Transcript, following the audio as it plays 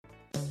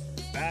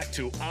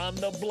to On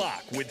the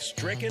Block with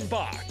Strick and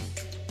Bach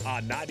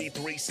on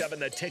 93.7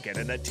 The Ticket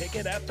and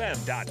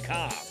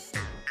theticketfm.com.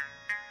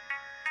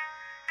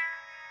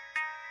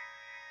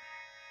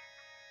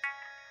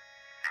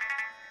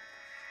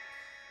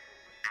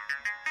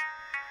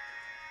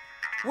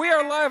 We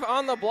are live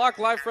on the block,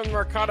 live from the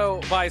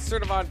Mercado by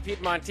Certified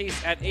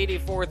Piedmontese at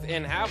 84th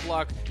in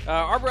Havelock.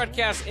 Our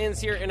broadcast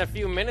ends here in a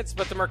few minutes,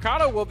 but the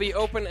Mercado will be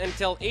open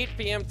until 8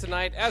 p.m.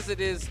 tonight, as it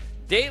is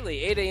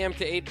daily, 8 a.m.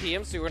 to 8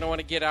 p.m., so you're going to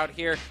want to get out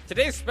here.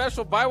 Today's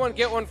special, buy one,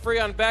 get one free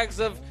on bags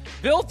of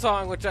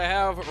biltong, which I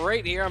have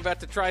right here. I'm about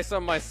to try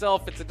some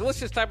myself. It's a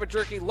delicious type of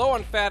jerky, low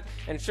on fat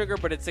and sugar,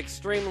 but it's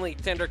extremely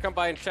tender. Come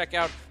by and check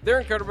out their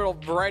incredible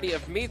variety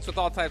of meats with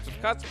all types of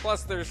cuts,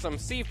 plus there's some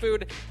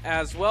seafood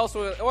as well.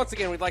 So once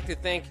again, we'd like to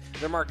thank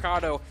the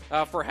Mercado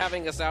for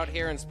having us out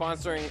here and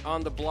sponsoring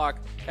On the Block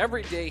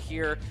every day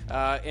here.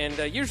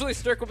 Usually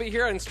Strick will be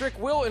here, and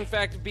Strick will, in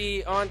fact,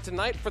 be on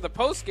tonight for the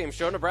post-game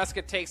show.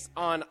 Nebraska takes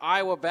on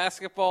Iowa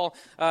basketball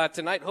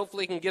tonight.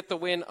 Hopefully he can get the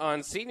win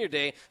on Senior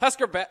Day.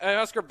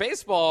 Husker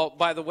baseball,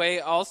 by the way,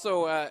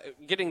 also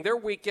getting their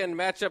weekend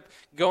matchup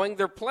going.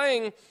 They're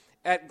playing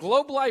at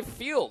Globe Life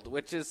Field,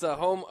 which is the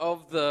home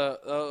of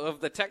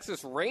the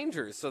Texas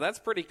Rangers. So that's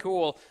pretty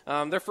cool.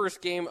 Their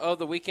first game of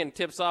the weekend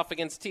tips off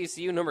against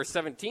TCU, number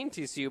 17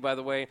 TCU, by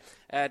the way,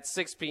 at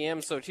 6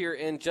 p.m. So here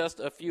in just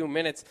a few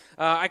minutes.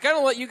 I kind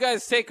of let you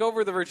guys take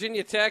over the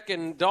Virginia Tech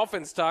and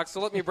Dolphins talk, so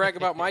let me brag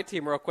about my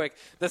team real quick.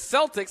 The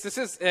Celtics, this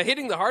is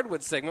hitting the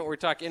hardwood segment where we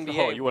talk NBA.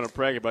 Oh, you want to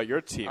brag about your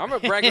team. I'm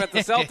going to brag about the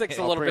Celtics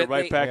a little bit.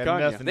 Right back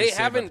on you. They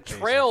haven't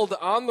trailed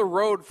on the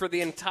road for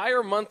the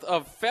entire month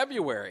of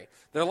February.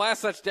 Their last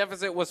such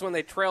deficit was when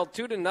they trailed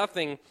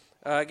 2-0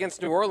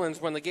 against New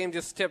Orleans when the game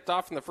just tipped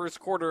off in the first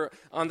quarter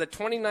on the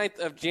 29th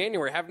of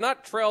January. Have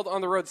not trailed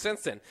on the road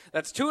since then.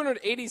 That's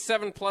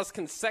 287-plus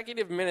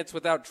consecutive minutes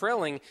without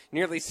trailing,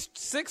 nearly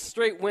 6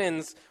 straight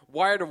wins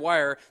wire to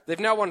wire.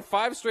 They've now won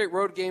 5 straight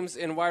road games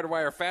in wire to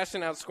wire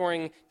fashion,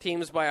 outscoring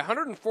teams by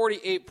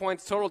 148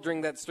 points total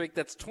during that streak.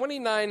 That's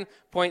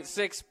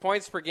 29.6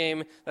 points per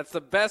game. That's the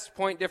best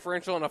point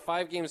differential in a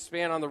 5-game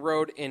span on the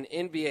road in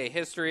NBA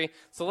history.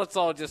 So let's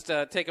all just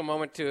take a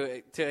moment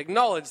to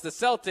acknowledge the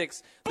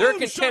Celtics. They're a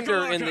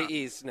contender in the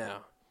East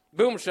now.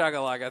 Boom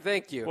shakalaka.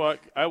 Thank you. Well,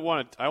 I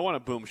want a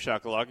boom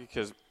shakalaka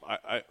because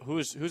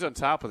who's on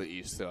top of the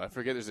East though? I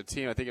forget. There's a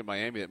team I think in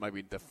Miami that might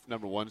be the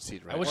number 1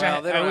 seed right now. I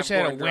wish I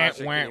had a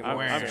wham.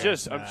 I'm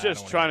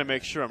just trying to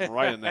make sure I'm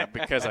right on that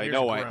because I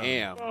know I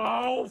am.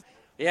 Oh.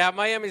 Yeah,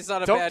 Miami's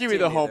not a Don't bad give me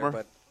team the homer. either,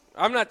 but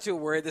I'm not too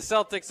worried. The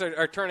Celtics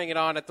are turning it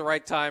on at the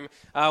right time.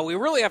 We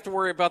really have to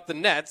worry about the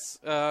Nets,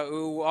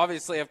 who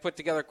obviously have put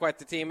together quite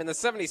the team. And the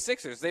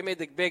 76ers, they made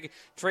the big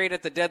trade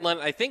at the deadline.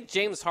 I think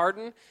James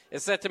Harden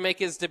is set to make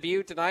his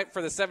debut tonight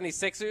for the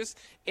 76ers.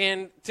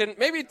 And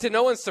maybe to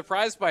no one's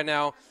surprise by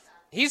now,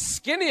 he's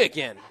skinny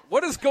again.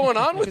 What is going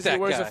on with that guy? He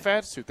wears a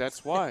fat suit.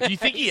 That's why. Do you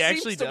think he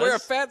actually does? Wear a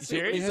fat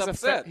suit. He's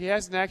upset. He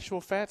has an actual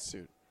fat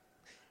suit.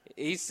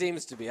 He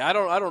seems to be. I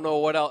don't know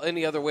what else,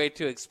 any other way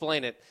to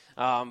explain it.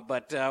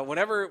 But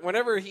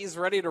whenever he's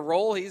ready to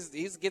roll, he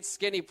gets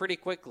skinny pretty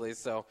quickly.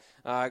 So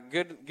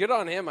good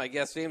on him, I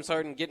guess. James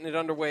Harden getting it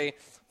underway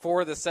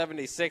for the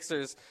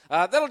 76ers.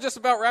 That'll just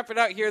about wrap it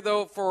out here,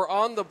 though, for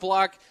On the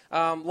Block,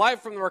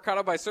 live from the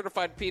Mercado by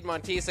Certified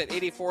Piedmontese at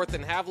 84th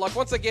and Havelock.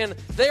 Once again,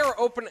 they are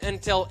open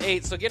until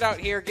 8, so get out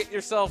here, get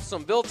yourself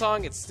some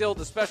biltong. It's still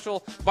the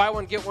special buy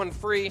one, get one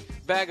free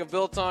bag of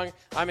biltong.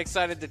 I'm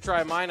excited to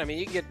try mine. I mean,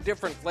 you can get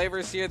different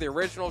flavors here, the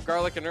original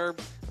garlic and herb.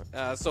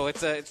 So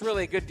it's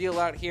really a good deal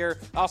out here.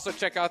 Also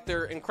check out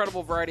their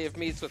incredible variety of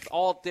meats with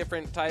all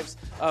different types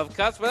of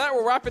cuts. But that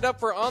will wrap it up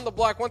for On the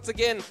Block. Once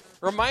again,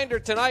 reminder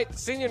tonight,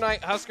 senior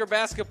night, Husker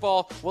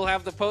basketball. We'll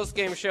have the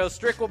post-game show.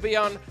 Strick will be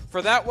on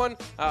for that one.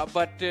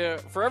 But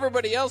for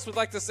everybody else, we'd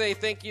like to say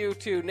thank you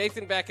to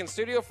Nathan back in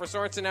studio, for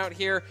Sorensen out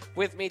here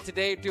with me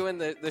today doing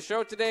the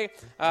show today.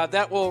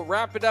 That will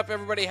wrap it up,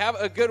 everybody. Have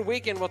a good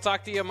weekend. We'll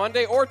talk to you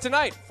Monday or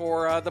tonight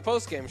for the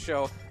post-game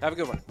show. Have a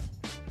good one.